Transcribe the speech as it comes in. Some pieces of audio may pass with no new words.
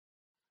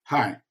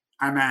Hi,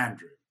 I'm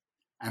Andrew,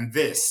 and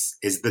this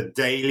is the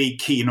Daily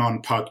Keen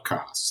On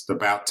podcast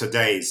about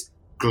today's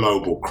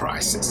global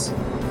crisis.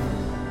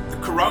 The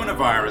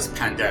coronavirus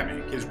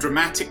pandemic is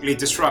dramatically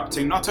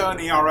disrupting not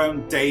only our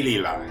own daily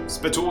lives,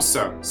 but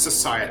also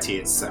society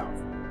itself.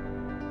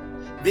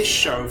 This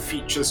show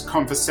features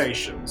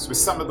conversations with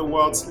some of the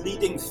world's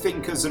leading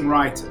thinkers and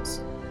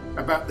writers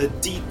about the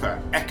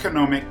deeper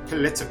economic,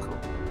 political,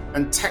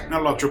 and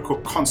technological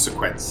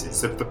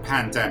consequences of the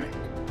pandemic.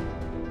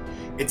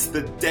 It's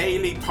the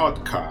daily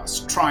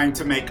podcast trying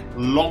to make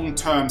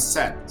long-term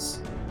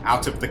sense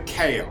out of the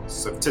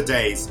chaos of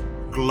today's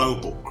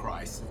global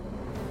crisis.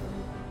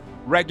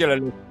 Regular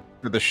listeners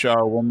to the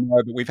show will know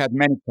that we've had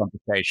many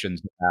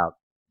conversations about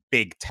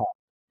big tech,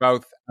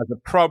 both as a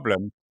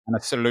problem and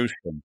a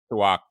solution to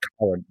our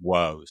current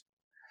woes.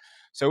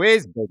 So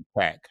is big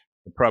tech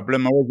the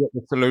problem, or is it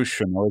the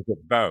solution, or is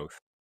it both?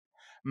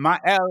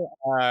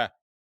 Maël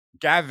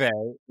Gavet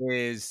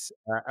is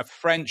a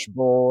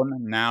French-born,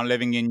 now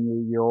living in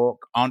New York,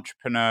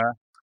 entrepreneur,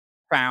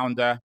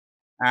 founder,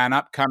 and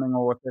upcoming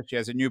author. She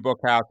has a new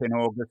book out in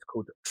August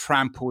called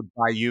Trampled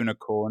by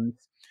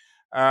Unicorns.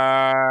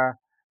 Maël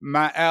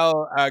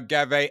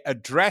Gavet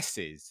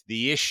addresses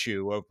the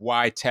issue of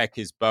why tech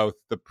is both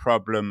the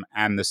problem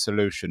and the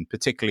solution,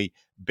 particularly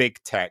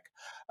big tech.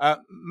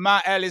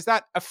 Maël, is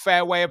that a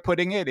fair way of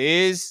putting it?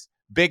 Is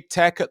big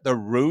tech at the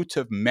root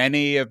of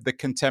many of the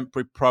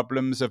contemporary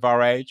problems of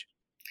our age?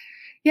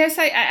 Yes,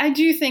 I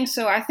do think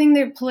so. I think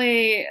they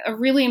play a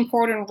really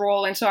important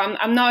role, and so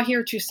I'm not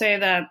here to say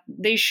that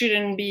they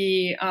shouldn't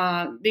be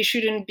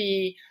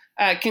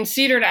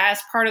considered as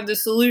part of the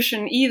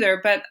solution either.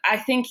 But I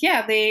think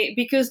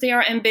because they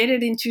are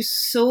embedded into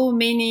so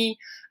many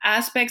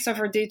aspects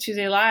of our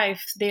day-to-day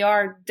life,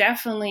 they're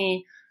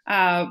definitely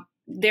part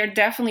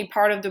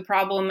of the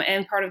problem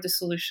and part of the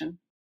solution.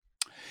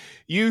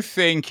 You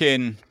think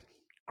in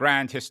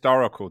grand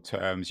historical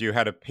terms. You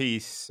had a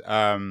piece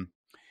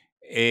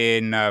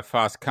in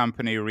Fast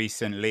Company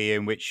recently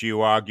in which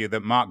you argue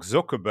that Mark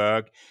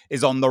Zuckerberg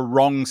is on the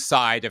wrong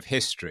side of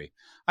history.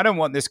 I don't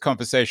want this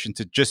conversation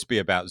to just be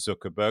about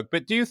Zuckerberg,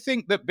 but do you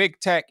think that big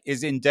tech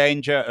is in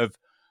danger of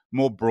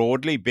more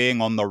broadly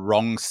being on the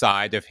wrong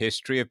side of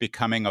history, of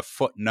becoming a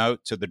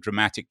footnote to the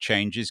dramatic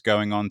changes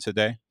going on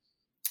today?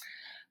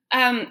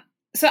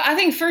 So I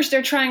think first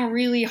they're trying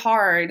really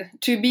hard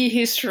to be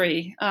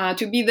history,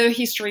 to be the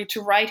history, to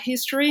write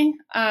history.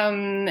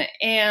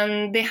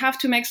 And they have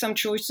to make some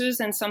choices,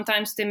 and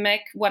sometimes they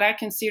make what I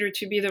consider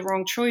to be the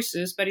wrong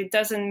choices, but it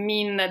doesn't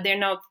mean that they're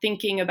not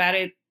thinking about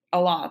it a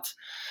lot.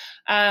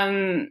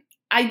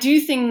 I do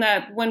think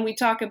that when we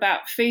talk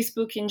about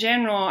Facebook in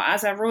general,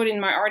 as I wrote in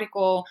my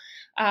article,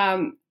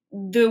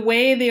 the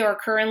way they are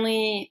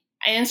currently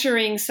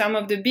answering some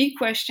of the big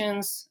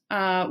questions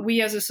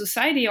we as a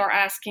society are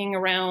asking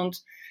around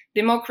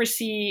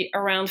democracy,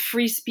 around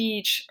free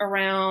speech,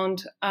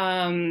 around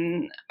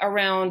everything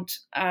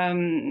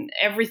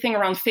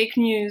around fake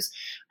news.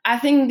 I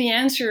think the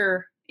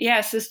answer,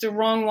 yes, is the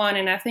wrong one.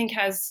 And I think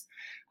as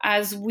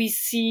we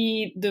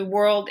see the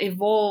world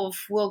evolve,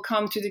 we'll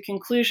come to the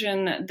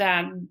conclusion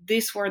that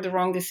these were the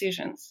wrong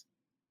decisions.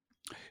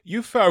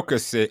 You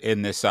focus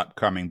in this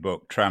upcoming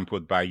book,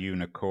 Trampled by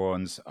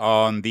Unicorns,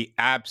 on the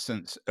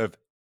absence of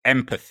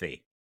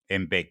empathy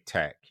in big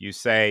tech. You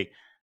say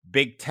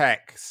big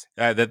tech's,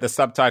 that the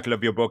subtitle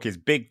of your book is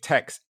Big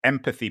Tech's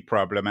Empathy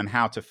Problem and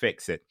How to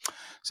Fix It.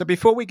 So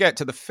before we get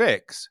to the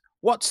fix,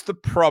 what's the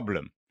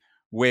problem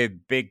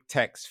with big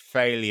tech's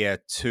failure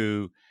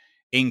to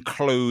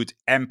include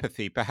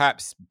empathy,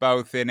 perhaps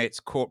both in its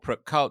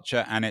corporate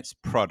culture and its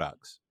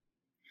products?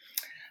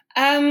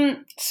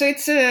 So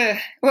it's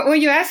were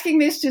you asking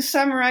me to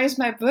summarize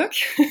my book?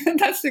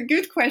 That's a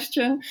good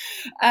question.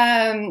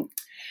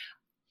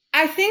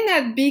 I think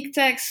that big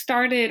tech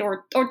started,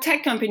 or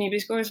tech company,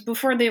 because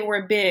before they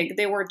were big,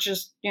 they were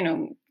just,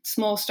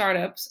 small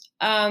startups.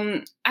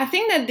 I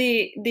think that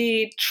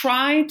they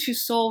try to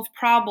solve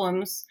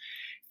problems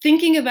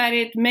thinking about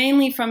it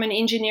mainly from an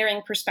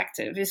engineering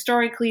perspective.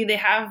 Historically,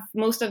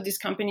 most of these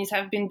companies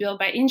have been built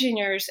by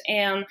engineers,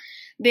 and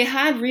they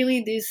had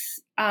really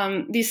this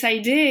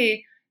idea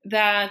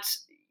that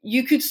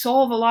you could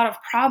solve a lot of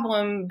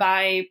problem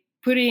by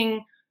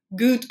putting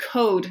good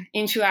code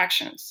into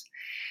actions.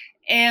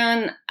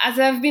 And as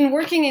I've been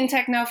working in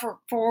tech now for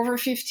over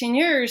 15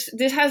 years,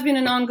 this has been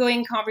an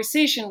ongoing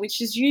conversation,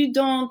 which is you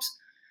don't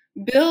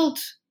build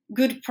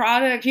good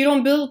product, you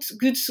don't build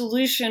good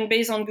solution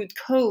based on good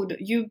code.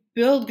 You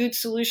build good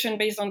solution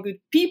based on good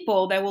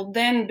people that will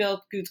then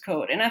build good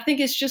code. And I think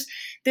it's just,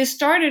 they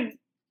started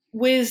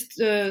with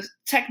the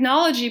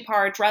technology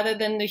part rather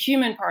than the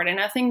human part. And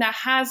I think that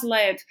has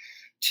led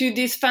to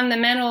this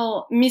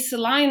fundamental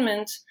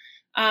misalignment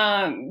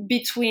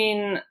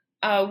between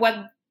what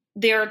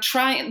they're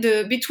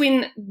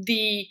between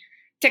the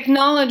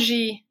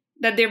technology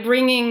that they're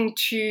bringing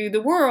to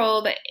the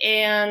world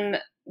and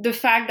the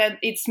fact that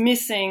it's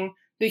missing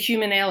the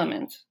human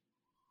element.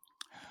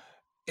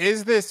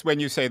 Is this, when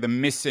you say the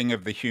missing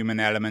of the human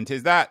element,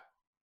 is that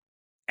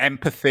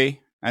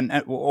empathy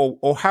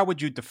Or how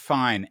would you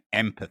define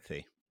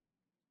empathy?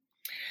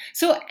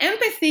 So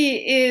empathy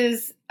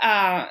is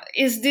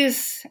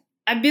this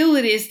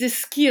ability, is this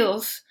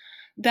skills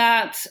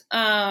that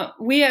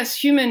we as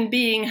human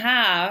beings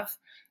have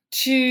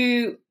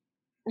to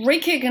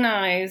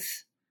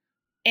recognize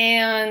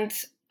and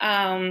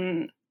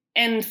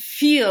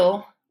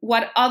feel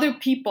what other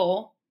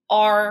people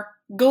are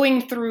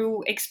going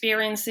through,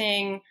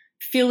 experiencing,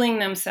 feeling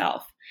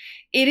themselves.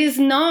 It is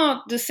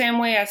not the same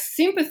way as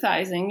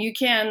sympathizing. You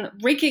can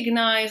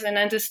recognize and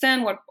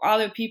understand what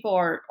other people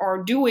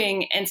are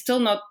doing and still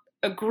not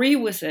agree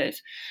with it.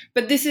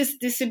 But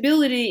this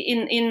ability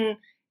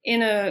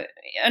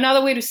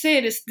another way to say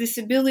it is this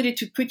ability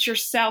to put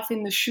yourself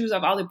in the shoes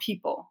of other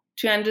people,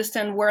 to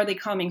understand where they're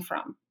coming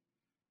from.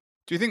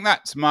 Do you think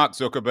that's Mark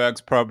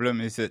Zuckerberg's problem,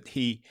 is that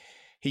he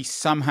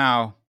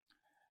somehow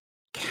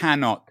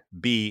cannot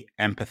be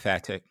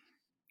empathetic?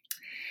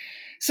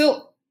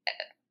 So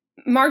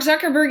Mark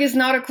Zuckerberg is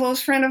not a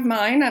close friend of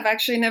mine. I've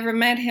actually never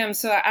met him,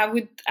 so I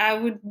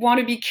would want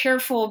to be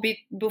careful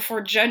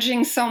before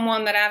judging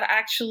someone that I've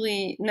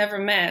actually never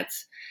met.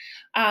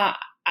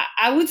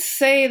 I would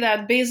say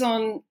that based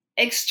on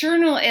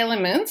external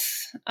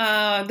elements,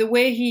 the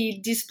way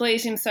he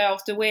displays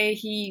himself, the way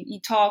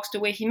he talks, the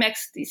way he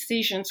makes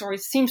decisions, or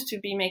it seems to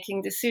be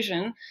making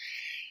decisions,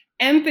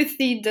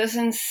 empathy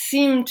doesn't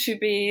seem to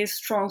be a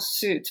strong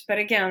suit. But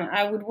again,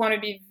 I would want to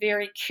be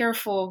very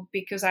careful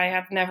because I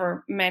have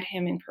never met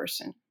him in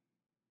person.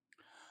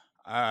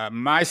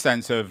 My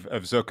sense of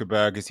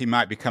Zuckerberg is he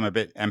might become a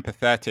bit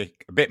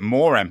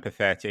more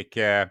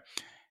empathetic,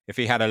 if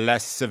he had a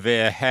less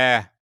severe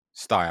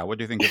hairstyle. What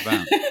do you think of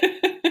that?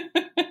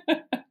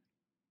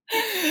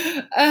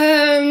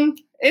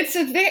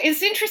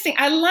 It's interesting.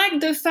 I like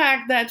the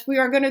fact that we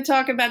are going to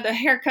talk about the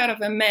haircut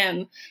of a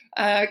man,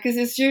 because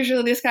it's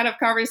usually this kind of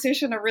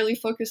conversation are really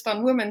focused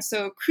on women.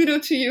 So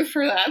kudos to you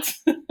for that.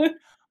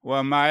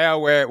 Well, Maya,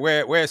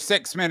 we're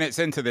 6 minutes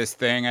into this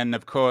thing, and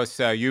of course,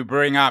 you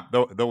bring up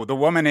the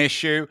woman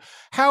issue.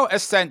 How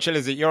essential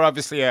is it? You're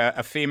obviously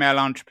a female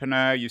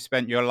entrepreneur. You've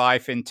spent your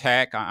life in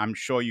tech. I'm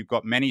sure you've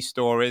got many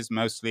stories,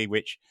 mostly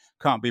which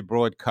can't be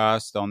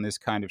broadcast on this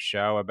kind of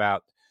show,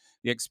 about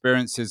the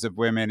experiences of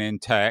women in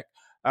tech.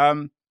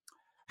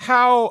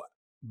 How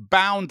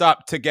bound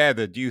up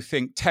together do you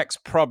think tech's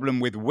problem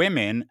with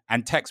women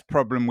and tech's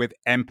problem with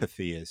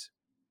empathy is?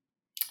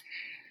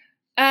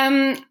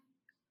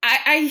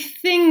 I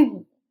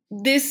think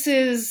this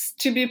is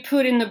to be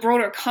put in the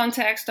broader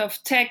context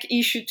of tech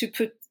issue to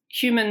put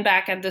human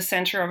back at the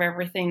center of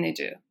everything they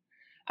do.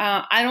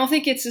 I don't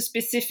think it's a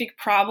specific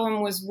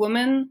problem with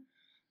women.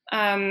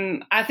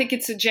 I think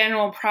it's a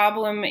general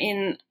problem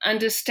in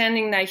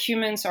understanding that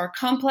humans are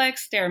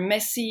complex, they're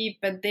messy,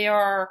 but they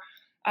are,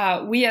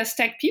 we as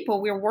tech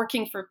people, we're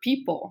working for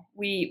people.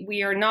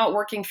 We are not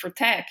working for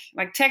tech.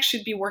 Like tech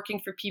should be working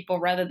for people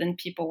rather than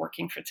people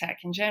working for tech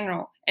in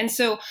general. And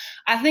so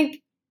I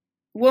think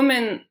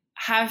women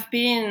have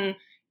been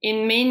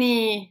in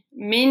many,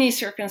 many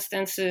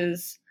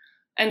circumstances,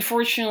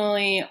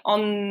 unfortunately,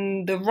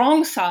 on the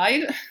wrong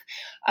side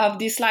of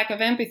this lack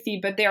of empathy,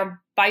 but they are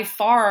by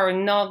far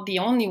not the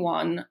only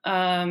one.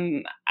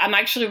 I'm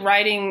actually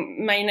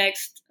writing my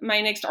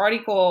next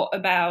article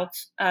about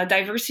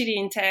diversity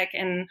in tech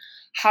and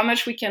how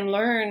much we can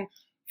learn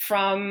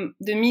from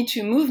the Me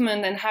Too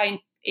movement and how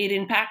it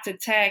impacted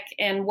tech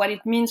and what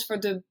it means for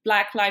the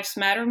Black Lives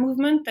Matter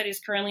movement that is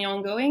currently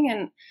ongoing.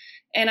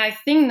 And I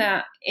think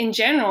that in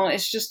general,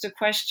 it's just a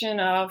question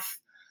of,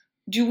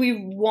 do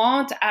we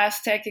want as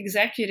tech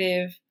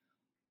executive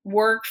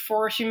work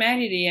for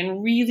humanity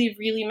and really,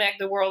 really make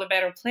the world a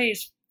better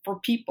place for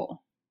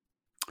people?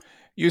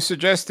 You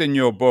suggest in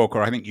your book,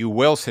 or I think you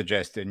will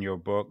suggest in your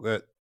book,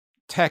 that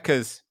tech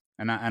has,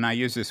 and I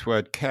use this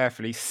word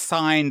carefully,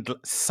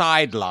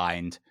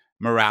 sidelined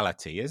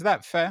morality. Is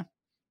that fair?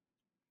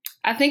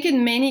 I think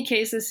in many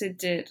cases it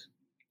did.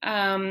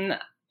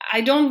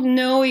 I don't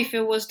know if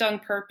it was done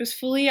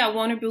purposefully. I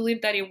want to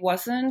believe that it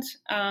wasn't.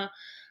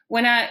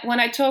 When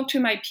I talk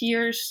to my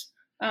peers,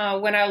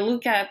 when I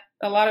look at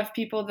a lot of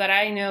people that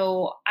I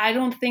know, I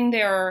don't think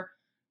they are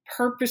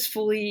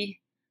purposefully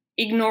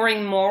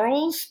ignoring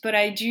morals, but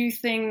I do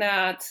think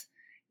that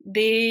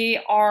they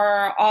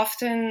are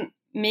often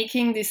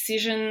making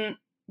decisions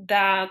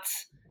that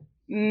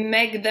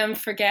make them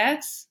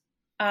forget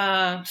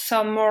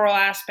some moral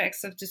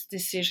aspects of this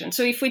decision.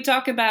 So if we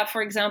talk about,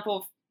 for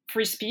example,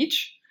 free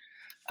speech,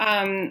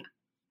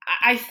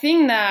 I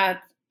think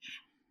that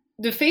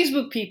the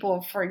Facebook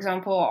people, for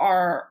example,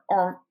 are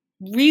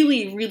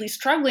really, really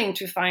struggling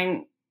to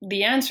find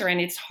the answer, and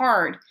it's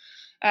hard.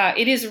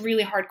 It is a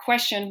really hard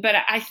question, but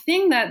I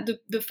think that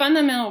the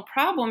fundamental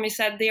problem is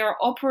that they are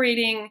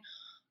operating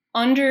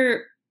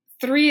under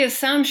three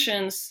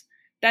assumptions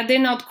that they're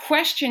not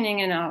questioning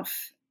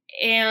enough.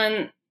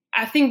 And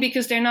I think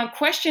because they're not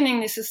questioning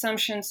these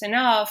assumptions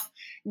enough,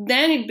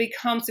 then it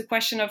becomes a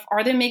question of,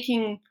 are they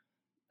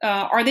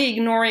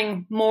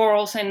ignoring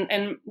morals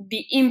and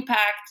the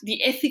impact,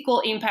 the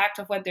ethical impact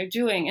of what they're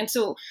doing? And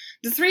so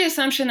the three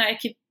assumptions I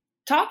keep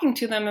talking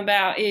to them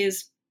about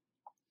is,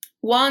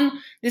 One,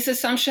 this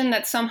assumption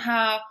that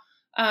somehow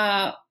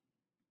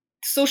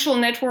social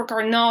networks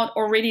are not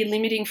already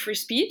limiting free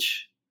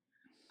speech,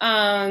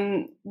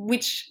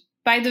 which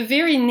by the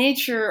very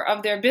nature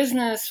of their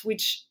business,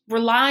 which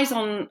relies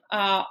on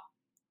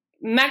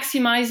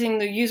maximizing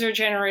the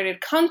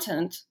user-generated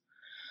content,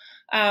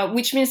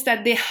 which means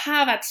that they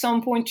have at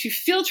some point to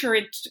filter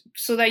it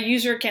so that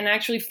user can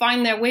actually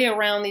find their way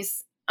around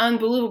this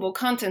unbelievable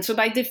content. So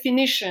by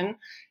definition,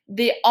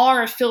 they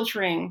are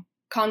filtering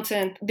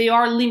content, they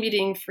are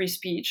limiting free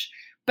speech.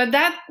 But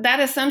that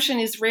assumption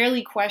is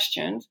rarely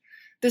questioned.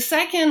 The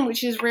second,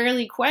 which is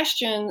rarely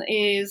questioned,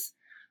 is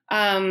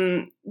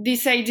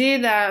this idea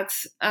that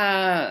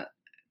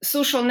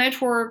social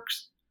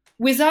networks,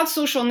 without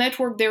social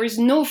network, there is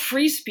no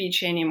free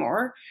speech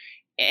anymore.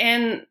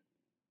 And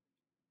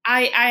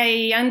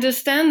I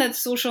understand that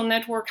social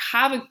networks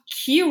have a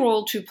key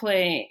role to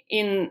play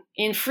in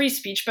free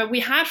speech, but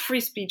we had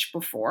free speech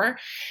before.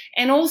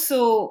 And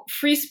also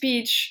free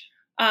speech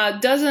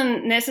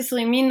doesn't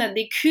necessarily mean that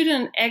they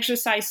couldn't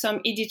exercise some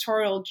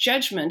editorial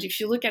judgment. If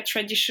you look at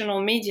traditional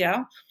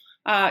media,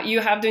 you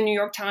have the New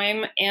York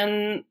Times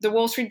and the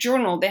Wall Street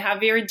Journal. They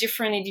have very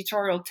different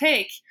editorial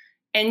take.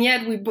 And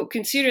yet we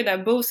consider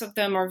that both of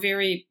them are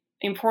very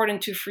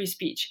important to free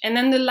speech. And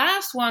then the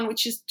last one,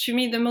 which is to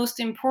me the most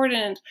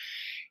important,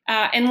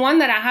 and one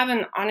that I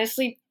haven't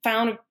honestly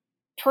found a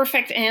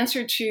perfect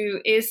answer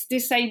to, is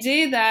this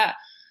idea that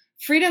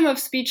freedom of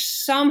speech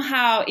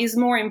somehow is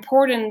more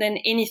important than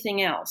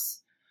anything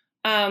else.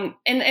 And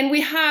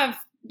we have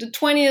the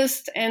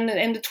 20th and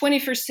the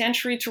 21st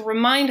century to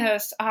remind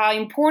us how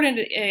important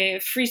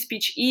free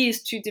speech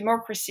is to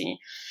democracy.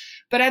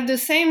 But at the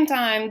same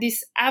time,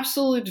 this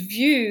absolute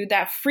view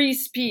that free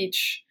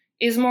speech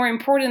is more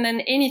important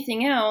than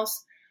anything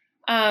else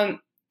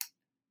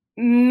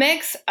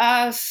makes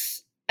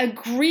us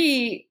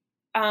agree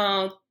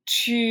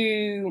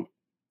to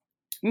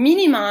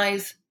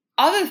minimize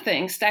other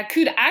things that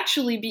could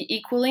actually be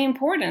equally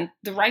important.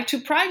 The right to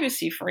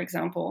privacy, for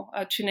example,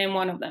 to name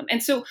one of them.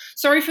 And so,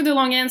 sorry for the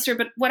long answer,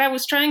 but what I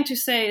was trying to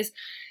say is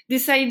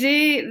this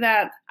idea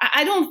that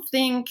I don't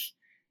think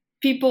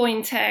people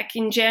in tech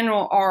in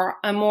general are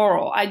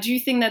immoral. I do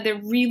think that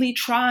they're really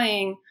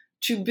trying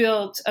to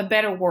build a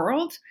better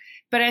world,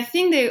 but I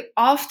think they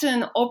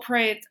often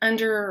operate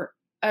under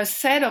a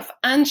set of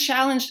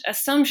unchallenged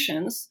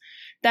assumptions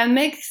that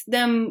makes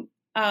them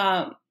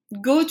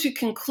go to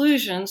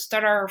conclusions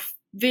that are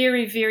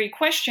very, very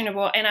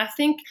questionable. And I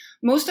think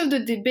most of the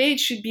debate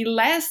should be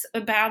less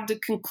about the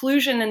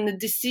conclusion and the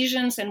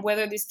decisions and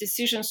whether these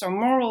decisions are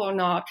moral or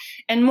not,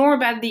 and more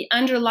about the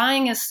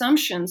underlying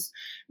assumptions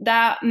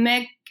that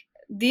make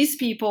these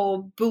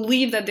people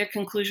believe that their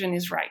conclusion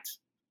is right.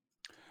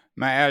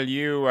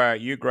 Maëlle,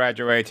 you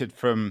graduated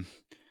from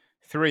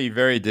 3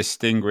 very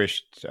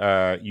distinguished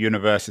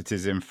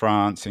universities in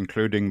France,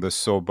 including the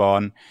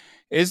Sorbonne.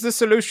 Is the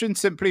solution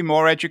simply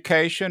more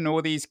education?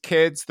 All these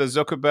kids, the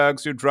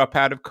Zuckerbergs who drop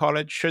out of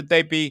college, should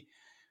they be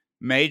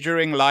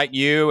majoring like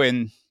you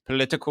in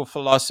political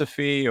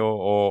philosophy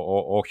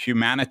or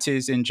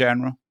humanities in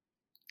general?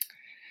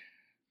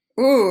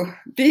 Ooh,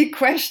 big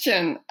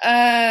question.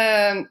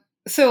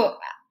 So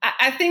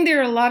I think there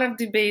are a lot of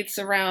debates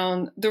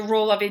around the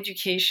role of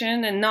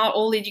education, and not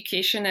all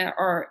education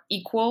are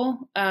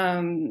equal.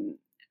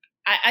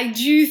 I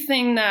do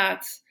think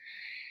that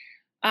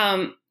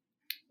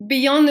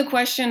beyond the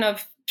question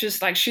of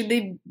just like, should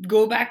they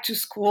go back to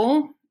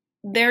school,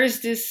 there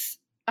is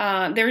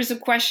a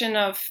question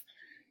of,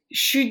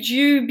 should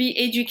you be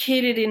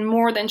educated in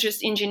more than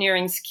just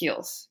engineering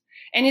skills?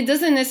 And it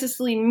doesn't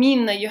necessarily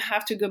mean that you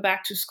have to go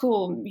back to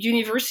school.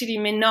 University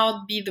may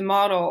not be the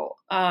model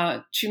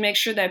to make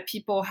sure that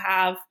people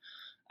have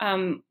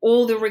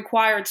all the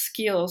required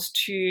skills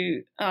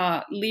to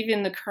live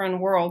in the current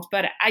world.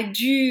 But I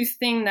do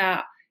think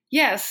that,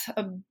 yes,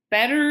 a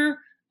better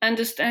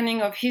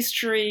understanding of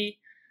history,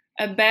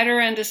 a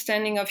better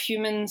understanding of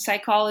human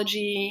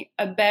psychology,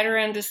 a better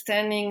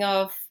understanding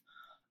of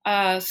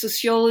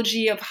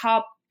sociology, of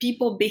how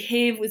people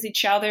behave with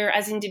each other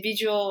as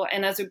individual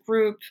and as a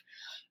group,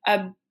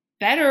 a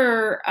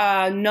better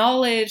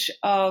knowledge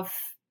of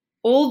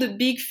all the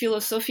big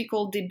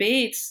philosophical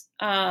debates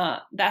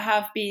that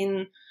have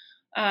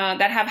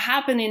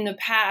happened in the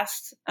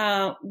past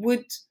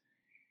would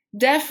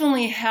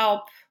definitely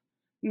help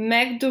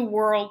make the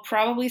world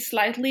probably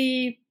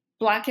slightly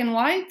black and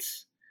white,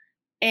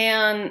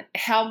 and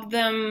help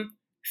them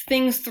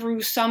think through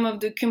some of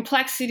the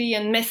complexity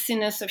and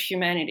messiness of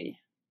humanity.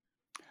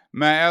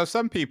 Maëlle,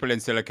 some people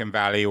in Silicon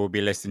Valley will be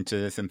listening to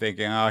this and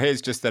thinking, oh,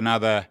 here's just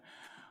another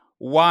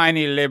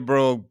whiny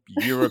liberal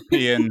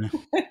European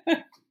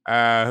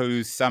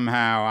who's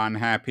somehow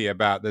unhappy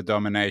about the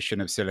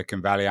domination of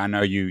Silicon Valley. I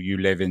know you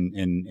live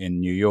in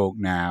New York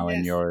now, yes,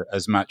 and you're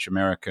as much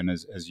American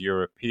as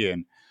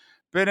European.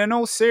 But in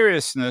all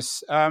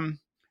seriousness,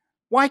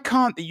 why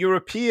can't the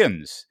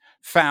Europeans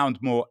found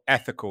more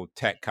ethical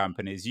tech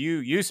companies?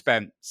 You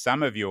spent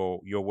some of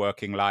your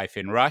working life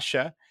in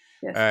Russia.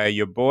 Yes.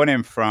 You're born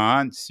in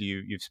France.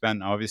 You've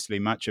spent obviously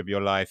much of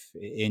your life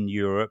in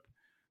Europe.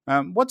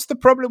 What's the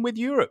problem with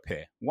Europe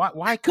here?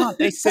 Why can't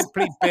they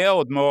simply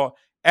build more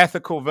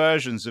ethical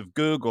versions of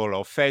Google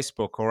or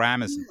Facebook or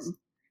Amazon?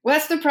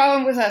 What's the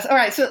problem with us? All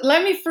right, so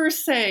let me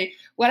first say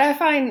what I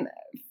find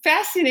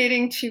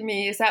fascinating to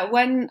me is that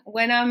when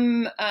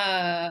I'm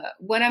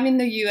in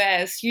the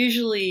U.S.,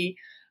 usually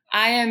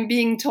I am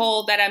being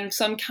told that I'm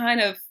some kind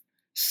of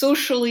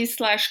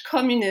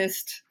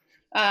socialist/communist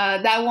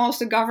that wants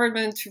the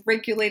government to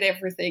regulate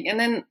everything. And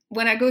then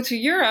when I go to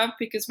Europe,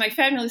 because my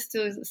family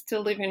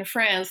still live in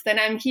France, then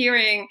I'm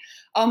hearing,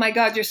 oh my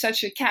God, you're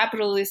such a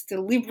capitalist,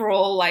 a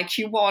liberal, like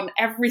you want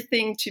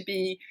everything to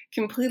be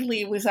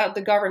completely without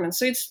the government.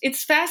 So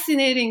it's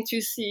fascinating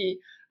to see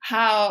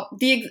how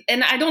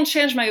and I don't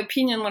change my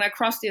opinion when I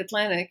cross the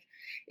Atlantic.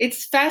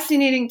 It's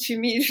fascinating to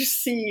me to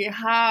see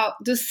how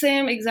the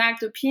same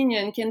exact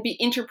opinion can be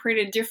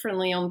interpreted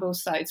differently on both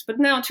sides. But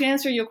now to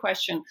answer your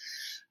question,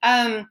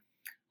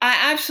 I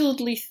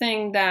absolutely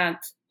think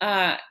that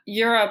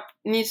Europe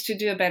needs to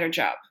do a better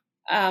job.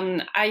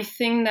 I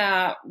think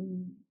that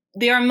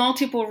there are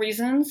multiple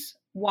reasons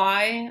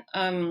why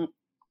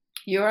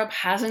Europe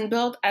hasn't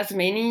built as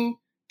many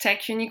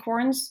tech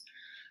unicorns.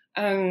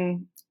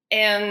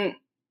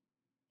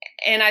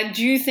 And I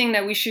do think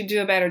that we should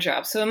do a better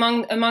job. So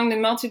among the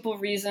multiple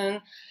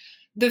reasons,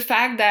 the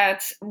fact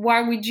that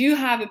while we do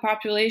have a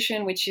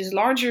population which is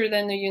larger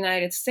than the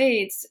United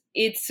States,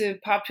 it's a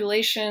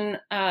population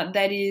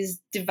that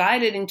is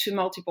divided into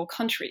multiple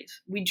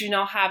countries. We do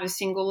not have a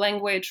single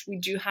language. We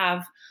do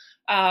have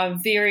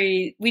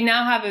we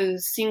now have a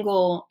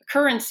single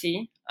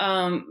currency,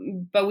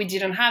 but we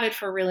didn't have it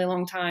for a really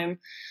long time.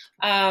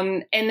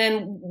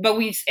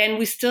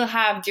 We still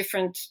have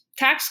different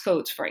tax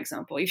codes. For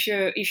example, if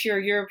you're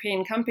a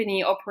European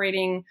company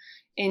operating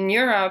in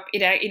Europe,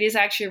 it is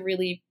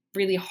actually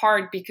really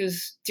hard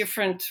because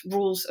different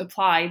rules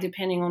apply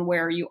depending on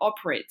where you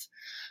operate.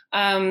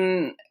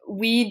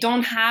 We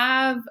don't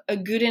have a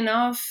good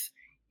enough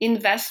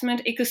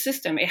investment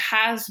ecosystem. It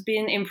has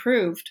been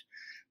improved,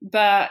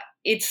 but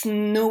it's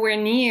nowhere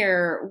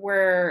near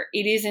where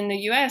it is in the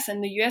US.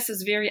 And the US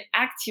is very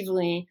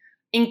actively,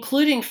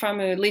 including from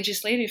a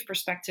legislative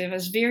perspective,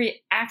 has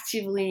very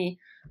actively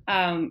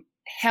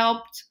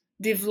helped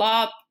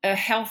develop a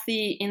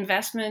healthy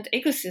investment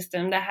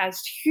ecosystem that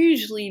has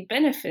hugely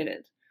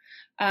benefited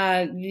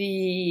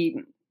the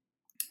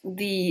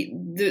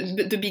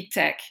big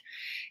tech.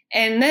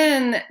 And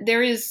then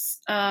there is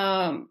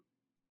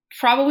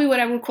probably what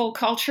I would call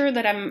culture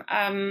that I'm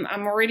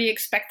already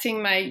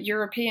expecting my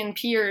European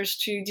peers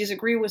to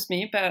disagree with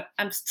me, but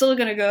I'm still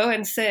going to go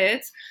and say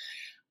it.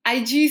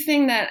 I do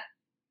think that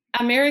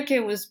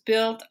America was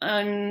built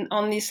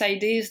on these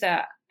ideas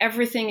that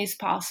everything is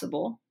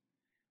possible,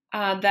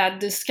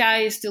 that the sky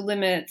is the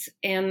limit,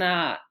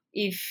 and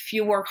if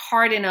you work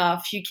hard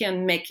enough, you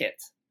can make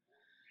it.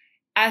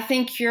 I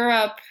think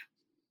Europe,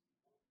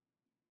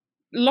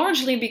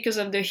 largely because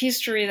of the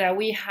history that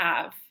we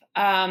have,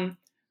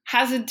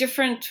 has a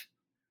different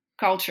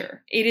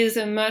culture. It is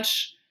a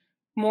much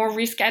more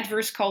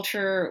risk-adverse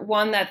culture,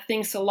 one that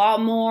thinks a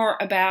lot more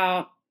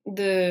about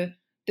the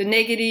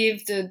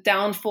negative, the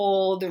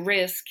downfall, the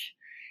risk.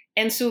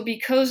 And so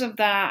because of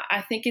that,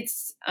 I think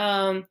it's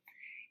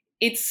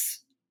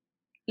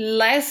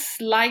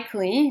less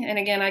likely, and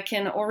again, I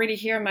can already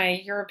hear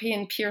my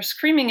European peers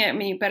screaming at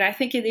me, but I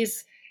think it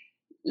is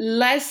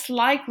less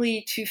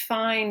likely to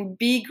find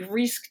big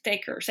risk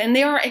takers. And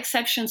there are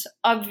exceptions,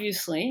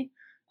 obviously.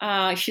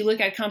 If you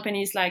look at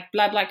companies like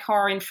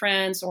BlaBlaCar in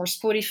France or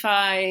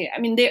Spotify, I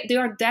mean, they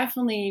are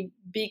definitely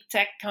big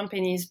tech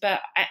companies, but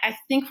I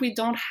think we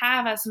don't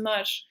have as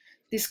much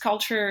this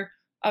culture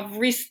of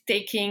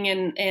risk-taking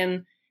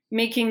and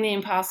making the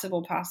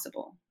impossible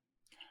possible.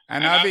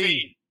 And are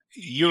the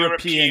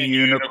European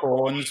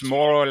unicorns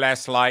more or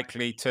less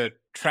likely to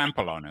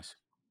trample on us?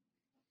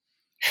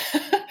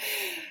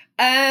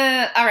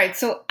 All right,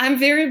 so I'm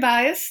very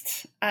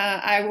biased.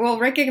 I will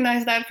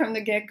recognize that from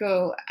the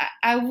get-go.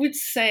 I would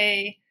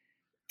say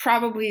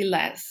probably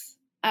less,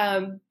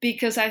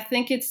 because I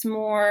think it's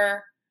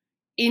more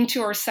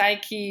into our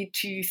psyche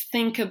to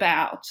think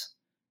about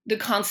the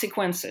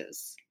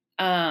consequences,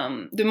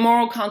 the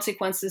moral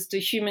consequences, the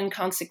human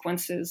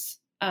consequences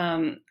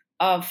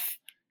of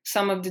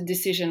some of the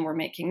decision we're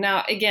making.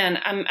 Now, again,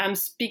 I'm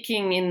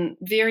speaking in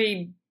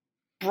very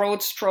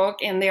broad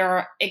stroke, and there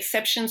are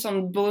exceptions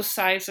on both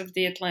sides of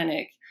the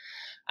Atlantic.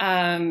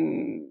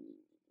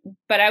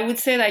 But I would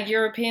say that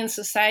European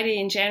society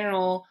in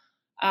general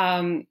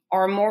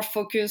are more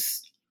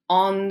focused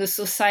on the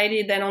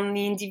society than on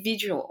the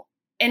individual.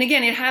 And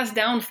again, it has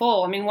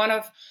downfall. I mean, one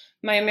of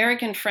my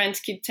American friends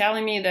keep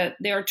telling me that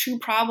there are two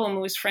problems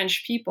with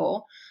French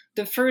people.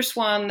 The first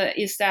one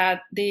is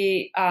that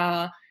they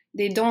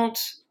don't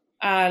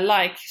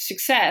like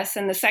success,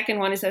 and the second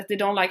one is that they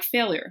don't like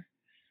failure.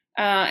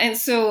 And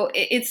so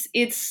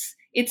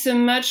it's a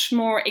much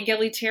more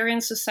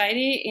egalitarian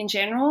society in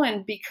general,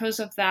 and because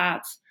of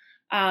that,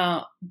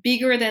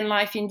 bigger than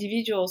life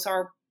individuals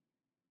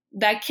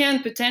that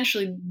can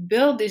potentially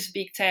build these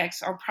big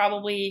techs are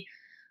probably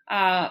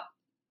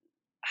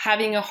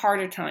having a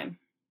harder time.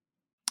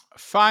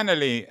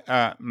 Finally,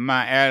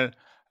 Maëlle,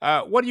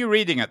 what are you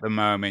reading at the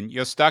moment?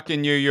 You're stuck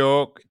in New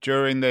York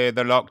during the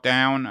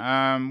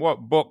lockdown.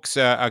 What books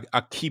are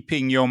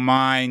keeping your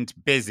mind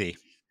busy?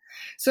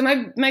 So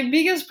my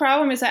biggest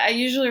problem is that I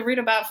usually read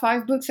about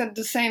 5 books at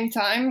the same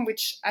time,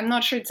 which I'm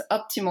not sure it's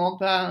optimal.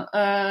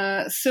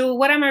 But so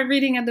what am I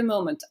reading at the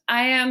moment?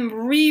 I am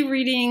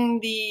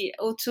rereading the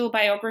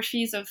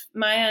autobiographies of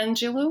Maya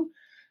Angelou,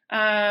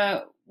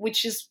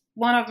 which is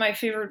one of my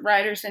favorite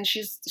writers, and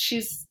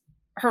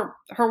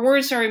her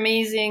words are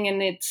amazing,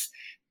 and it's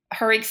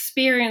her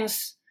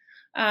experience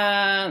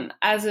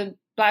as a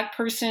Black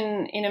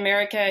person in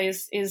America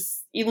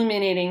is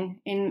illuminating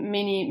in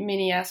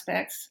many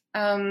aspects.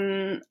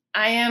 I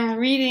am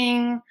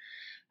reading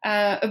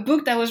a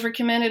book that was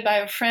recommended by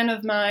a friend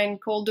of mine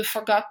called The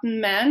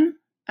Forgotten Man,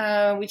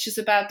 which is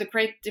about the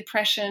Great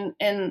Depression.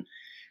 And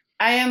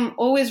I am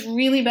always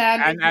really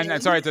bad.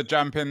 And sorry to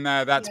jump in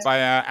there. That's by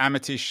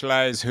Amity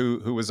Shlaes,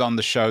 who was on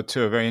the show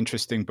too. A very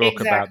interesting book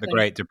about the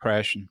Great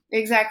Depression.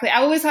 Exactly. I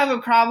always have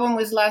a problem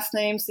with last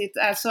names,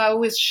 so I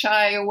always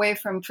shy away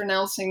from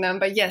pronouncing them.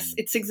 But yes,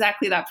 it's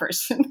exactly that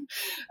person.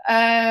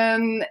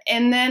 And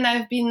then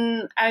I've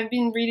been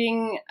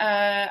reading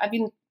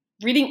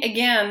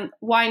again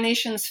Why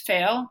Nations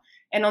Fail,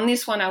 and on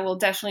this one I will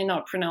definitely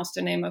not pronounce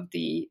the name of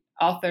the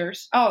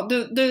authors.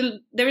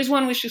 There is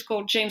one which is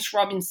called James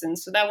Robinson,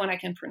 so that one I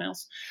can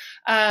pronounce,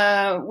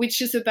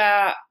 which is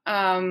about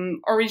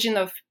origin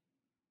of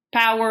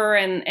power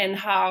and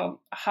how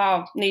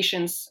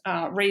nations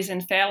rise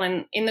and fall,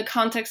 and in the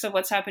context of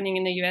what's happening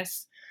in the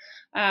US,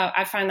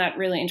 I find that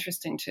really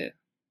interesting too.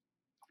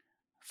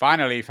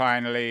 Finally,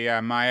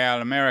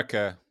 Maëlle,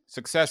 America,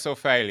 success or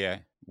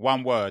failure?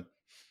 One word.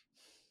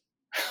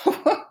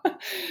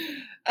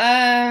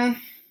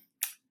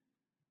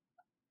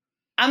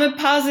 I'm a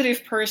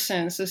positive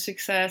person, so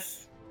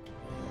success.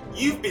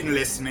 You've been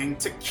listening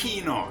to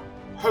Keen On,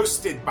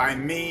 hosted by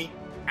me,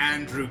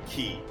 Andrew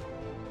Keen.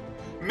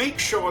 Make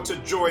sure to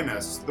join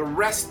us the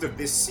rest of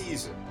this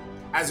season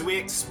as we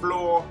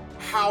explore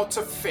how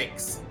to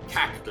fix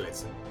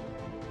capitalism.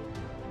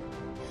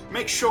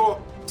 Make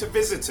sure to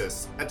visit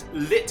us at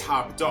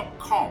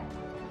lithub.com,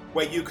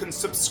 where you can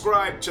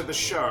subscribe to the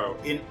show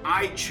in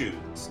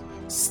iTunes,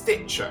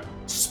 Stitcher,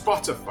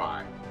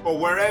 Spotify, or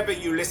wherever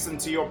you listen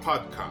to your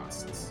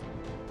podcasts.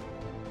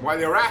 While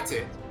you're at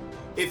it,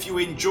 if you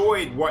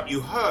enjoyed what you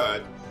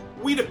heard,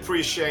 we'd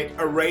appreciate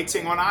a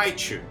rating on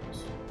iTunes.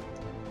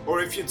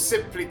 Or if you'd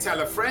simply tell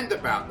a friend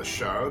about the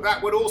show,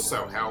 that would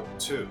also help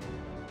too.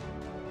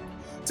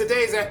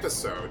 Today's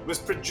episode was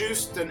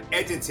produced and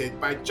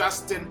edited by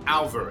Justin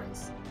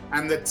Alvarez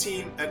and the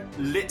team at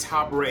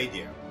LitHub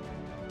Radio.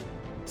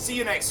 See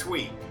you next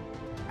week,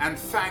 and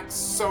thanks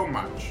so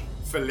much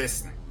for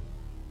listening.